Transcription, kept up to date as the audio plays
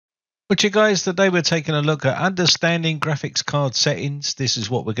But you guys, today we're taking a look at understanding graphics card settings. This is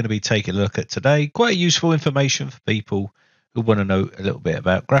what we're going to be taking a look at today. Quite useful information for people who want to know a little bit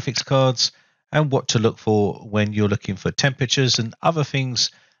about graphics cards and what to look for when you're looking for temperatures and other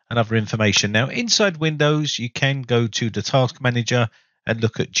things and other information. Now, inside Windows, you can go to the Task Manager and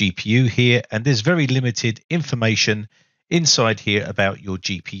look at GPU here, and there's very limited information inside here about your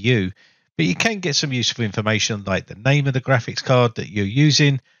GPU. But you can get some useful information like the name of the graphics card that you're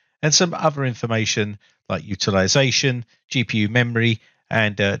using, and some other information like utilization, GPU memory,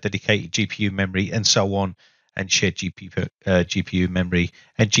 and dedicated GPU memory, and so on, and shared GPU memory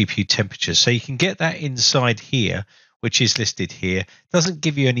and GPU temperature. So you can get that inside here, which is listed here. Doesn't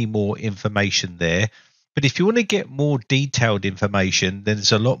give you any more information there. But if you want to get more detailed information, then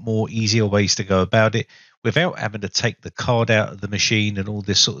there's a lot more easier ways to go about it without having to take the card out of the machine and all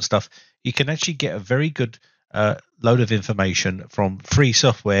this sort of stuff. You can actually get a very good load of information from free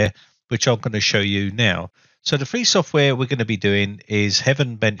software, which I'm going to show you now. So the free software we're going to be doing is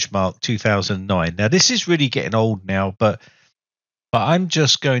Heaven Benchmark 2009. Now this is really getting old now, but I'm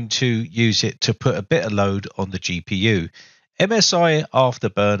just going to use it to put a bit of load on the GPU. MSI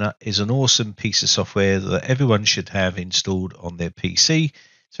Afterburner is an awesome piece of software that everyone should have installed on their PC.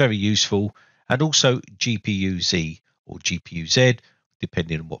 It's very useful. And also GPU-Z or GPU-Z,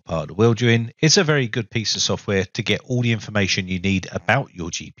 depending on what part of the world you're in. It's a very good piece of software to get all the information you need about your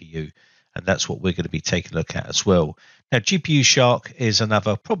GPU. And that's what we're going to be taking a look at as well. Now, GPU Shark is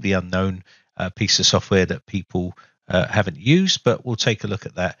another probably unknown piece of software that people haven't used, but we'll take a look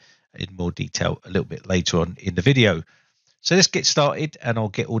at that in more detail a little bit later on in the video. So let's get started, and I'll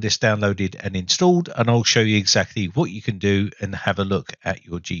get all this downloaded and installed, and I'll show you exactly what you can do and have a look at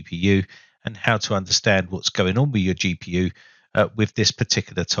your GPU and how to understand what's going on with your GPU with this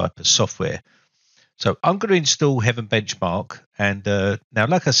particular type of software. So I'm going to install Heaven Benchmark, and now,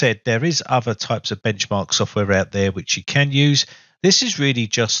 like I said, there is other types of benchmark software out there which you can use. This is really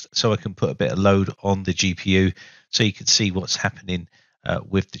just so I can put a bit of load on the GPU so you can see what's happening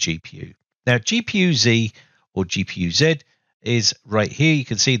with the GPU. Now, GPU-Z or GPU-Z is right here. You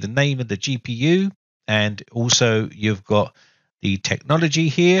can see the name of the GPU, and also you've got the technology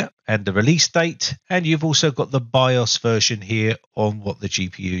here and the release date, and you've also got the BIOS version here on what the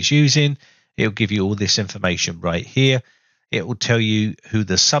GPU is using. It'll give you all this information right here. It will tell you who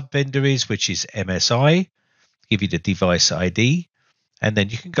the sub vendor is, which is MSI, give you the device ID, and then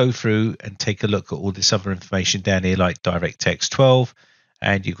you can go through and take a look at all this other information down here like DirectX 12,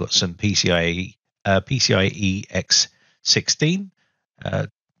 and you've got some PCIe X16,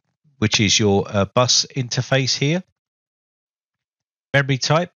 which is your bus interface here. Memory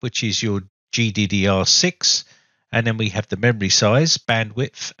type, which is your GDDR6, and then we have the memory size,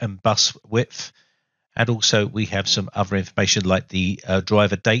 bandwidth, and bus width, and also we have some other information like the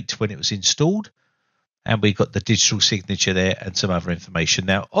driver date when it was installed, and we got the digital signature there and some other information.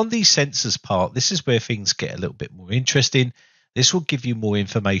 Now, on the sensors part, this is where things get a little bit more interesting. This will give you more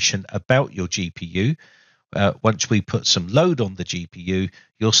information about your GPU. Once we put some load on the GPU,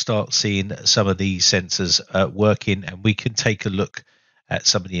 you'll start seeing some of these sensors working, and we can take a look at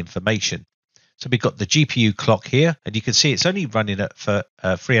some of the information. So we've got the GPU clock here, and you can see it's only running at for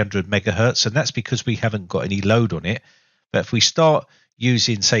 300 megahertz, and that's because we haven't got any load on it. But if we start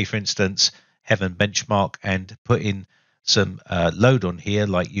using, say, for instance, Heaven Benchmark and put in some load on here,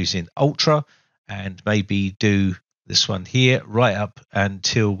 like using Ultra, and maybe do this one here right up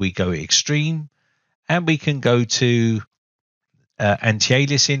until we go extreme, and we can go to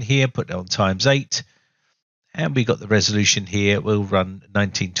anti-aliasing here, put that on ×8, and we got the resolution here. We'll run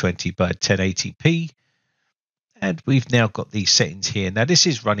 1920 by 1080p, and we've now got these settings here. Now this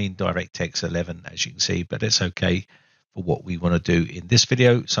is running DirectX 11, as you can see, but it's okay for what we want to do in this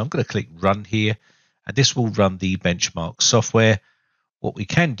video. So I'm going to click run here, and this will run the benchmark software. What we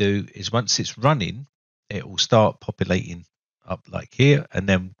can do is once it's running, it will start populating up like here, and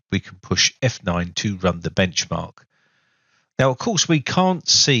then we can push F9 to run the benchmark. Now, of course, we can't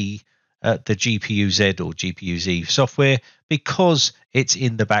see the GPU-Z or GPU-Z software because it's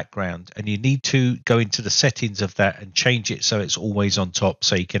in the background, and you need to go into the settings of that and change it so it's always on top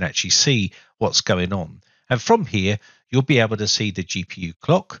so you can actually see what's going on. And from here, you'll be able to see the GPU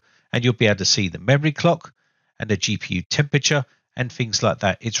clock, and you'll be able to see the memory clock and the GPU temperature and things like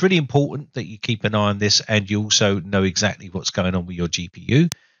that. It's really important that you keep an eye on this, and you also know exactly what's going on with your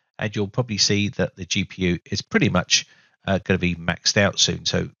GPU, and you'll probably see that the GPU is pretty much going to be maxed out soon.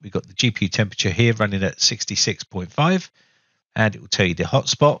 So we've got the GPU temperature here running at 66.5, and it will tell you the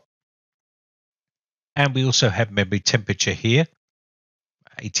hotspot. And we also have memory temperature here,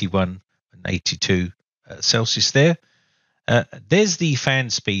 81 and 82 Celsius there. There's the fan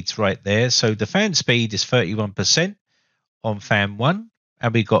speeds right there. So the fan speed is 31% on fan 1,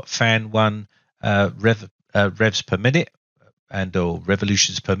 and we got fan 1 revs per minute or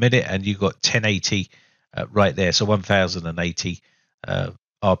revolutions per minute, and you got 1080 right there, so 1080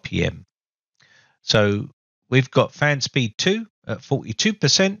 RPM. So we've got fan speed 2 at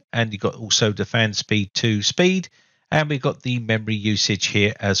 42%, and you've got also the fan speed 2 speed, and we've got the memory usage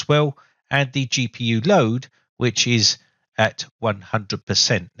here as well, and the GPU load, which is at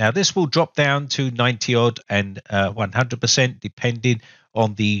 100%. Now this will drop down to 90 odd and 100% depending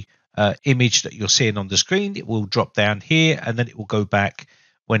on the image that you're seeing on the screen. It will drop down here, and then it will go back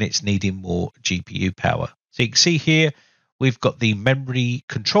when it's needing more GPU power. So you can see here we've got the memory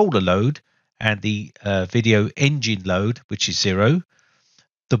controller load and the video engine load, which is 0.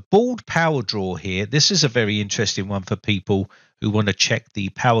 The bald power draw here, this is a very interesting one for people who want to check the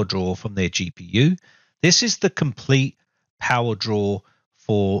power draw from their GPU. This is the complete power draw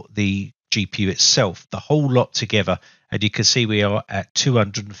for the GPU itself, the whole lot together. And you can see we are at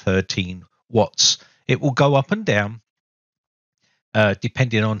 213 watts. It will go up and down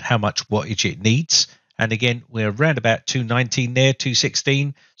depending on how much wattage it needs. And again, we're around about 219 there,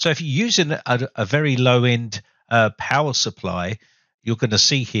 216. So if you're using a very low end power supply, you're going to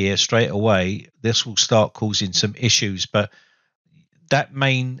see here straight away, this will start causing some issues. But that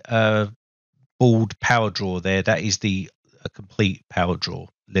main bald power draw there, that is the complete power draw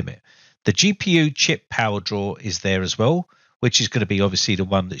limit. The GPU chip power draw is there as well, which is going to be obviously the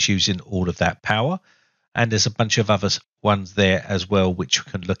one that's using all of that power. And there's a bunch of other ones there as well, which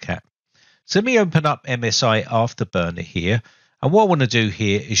we can look at. So let me open up MSI Afterburner here. And what I want to do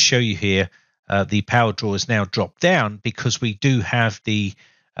here is show you here the power draw is now dropped down because we do have the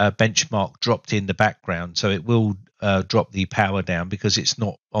benchmark dropped in the background. So it will drop the power down because it's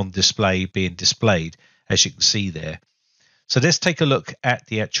not on display being displayed, as you can see there. So let's take a look at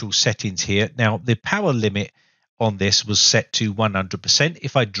the actual settings here. Now, the power limit on this was set to 100%.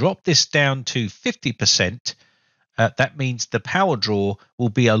 If I drop this down to 50%, that means the power draw will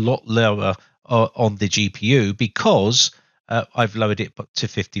be a lot lower on the GPU because I've lowered it to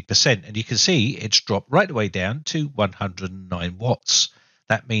 50%. And you can see it's dropped right the way down to 109 watts.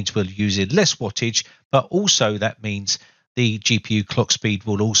 That means we're using less wattage, but also that means the GPU clock speed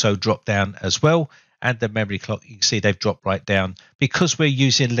will also drop down as well. And the memory clock, you can see they've dropped right down because we're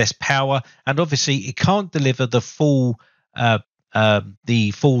using less power. And obviously it can't deliver the full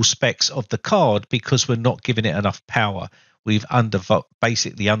specs of the card because we're not giving it enough power. We've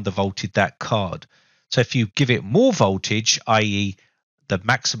basically undervolted that card. So if you give it more voltage, i.e. the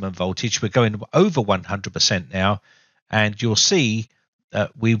maximum voltage, we're going over 100% now, and you'll see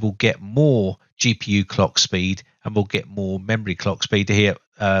that we will get more GPU clock speed and we'll get more memory clock speed here,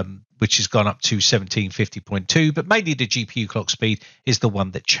 which has gone up to 1750.2, but mainly the GPU clock speed is the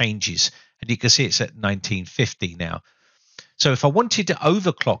one that changes. And you can see it's at 1950 now. So if I wanted to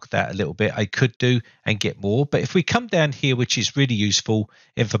overclock that a little bit, I could do and get more. But if we come down here, which is really useful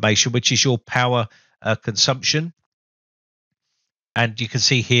information, which is your power consumption, and you can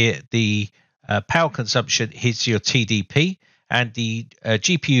see here the power consumption is your TDP, and the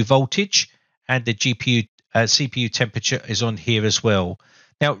GPU voltage and the CPU temperature is on here as well.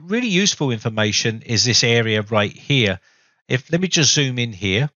 Now, really useful information is this area right here. Let me just zoom in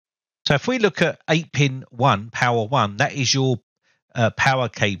here. So if we look at 8-pin 1, power 1, that is your power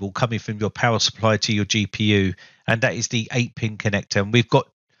cable coming from your power supply to your GPU, and that is the 8-pin connector. And we've got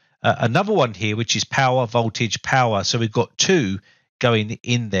another one here, which is power, voltage, power. So we've got 2 going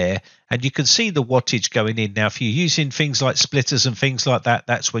in there, and you can see the wattage going in. Now, if you're using things like splitters and things like that,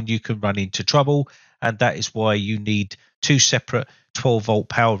 that's when you can run into trouble, and that is why you need 2 separate 12-volt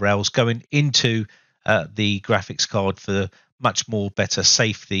power rails going into the graphics card for much more better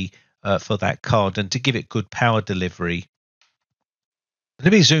safety for that card and to give it good power delivery.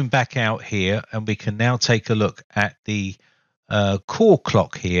 Let me zoom back out here, and we can now take a look at the core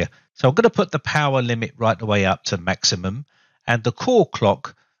clock here. So I'm going to put the power limit right the way up to maximum, and the core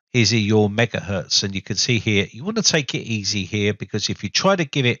clock is your megahertz. And you can see here, you want to take it easy here, because if you try to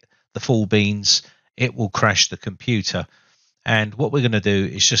give it the full beans, it will crash the computer. And what we're going to do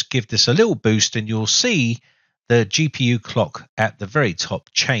is just give this a little boost, and you'll see the GPU clock at the very top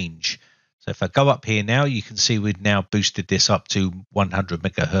change. So if I go up here now, you can see we've now boosted this up to 100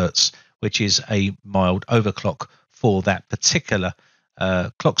 megahertz, which is a mild overclock for that particular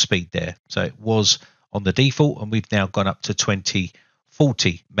clock speed there. So it was on the default, and we've now gone up to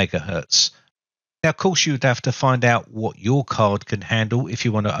 2040 megahertz. Now, of course, you'd have to find out what your card can handle. If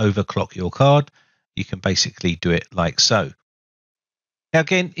you want to overclock your card, you can basically do it like so. Now,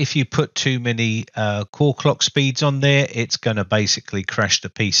 again, if you put too many core clock speeds on there, it's going to basically crash the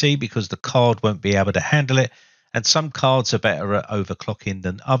PC because the card won't be able to handle it. And some cards are better at overclocking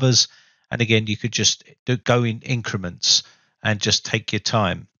than others. And again, you could just go in increments and just take your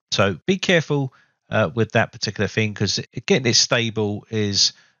time. So be careful with that particular thing, because getting it stable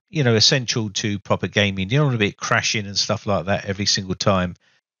is, essential to proper gaming. You don't want to be crashing and stuff like that every single time.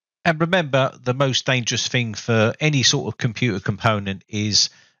 And remember, the most dangerous thing for any sort of computer component is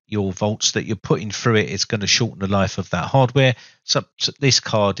your volts that you're putting through it. It's going to shorten the life of that hardware. So this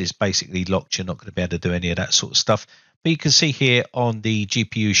card is basically locked. You're not going to be able to do any of that sort of stuff. But you can see here on the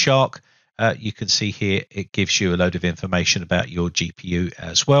GPU Shark, you can see here it gives you a load of information about your GPU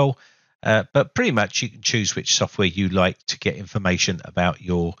as well. But pretty much you can choose which software you like to get information about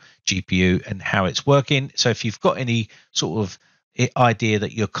your GPU and how it's working. So if you've got any sort of idea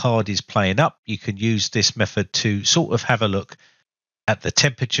that your card is playing up, you can use this method to sort of have a look at the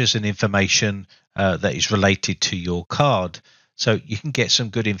temperatures and information that is related to your card. So you can get some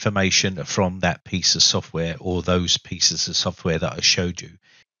good information from that piece of software or those pieces of software that I showed you.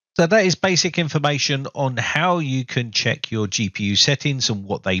 So that is basic information on how you can check your GPU settings and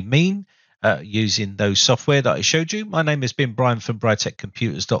what they mean using those software that I showed you. My name has been Brian from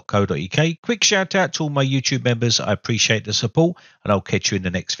briteccomputers.co.uk. Quick shout out to all my YouTube members. I appreciate the support, and I'll catch you in the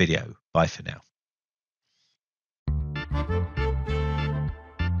next video. Bye for now.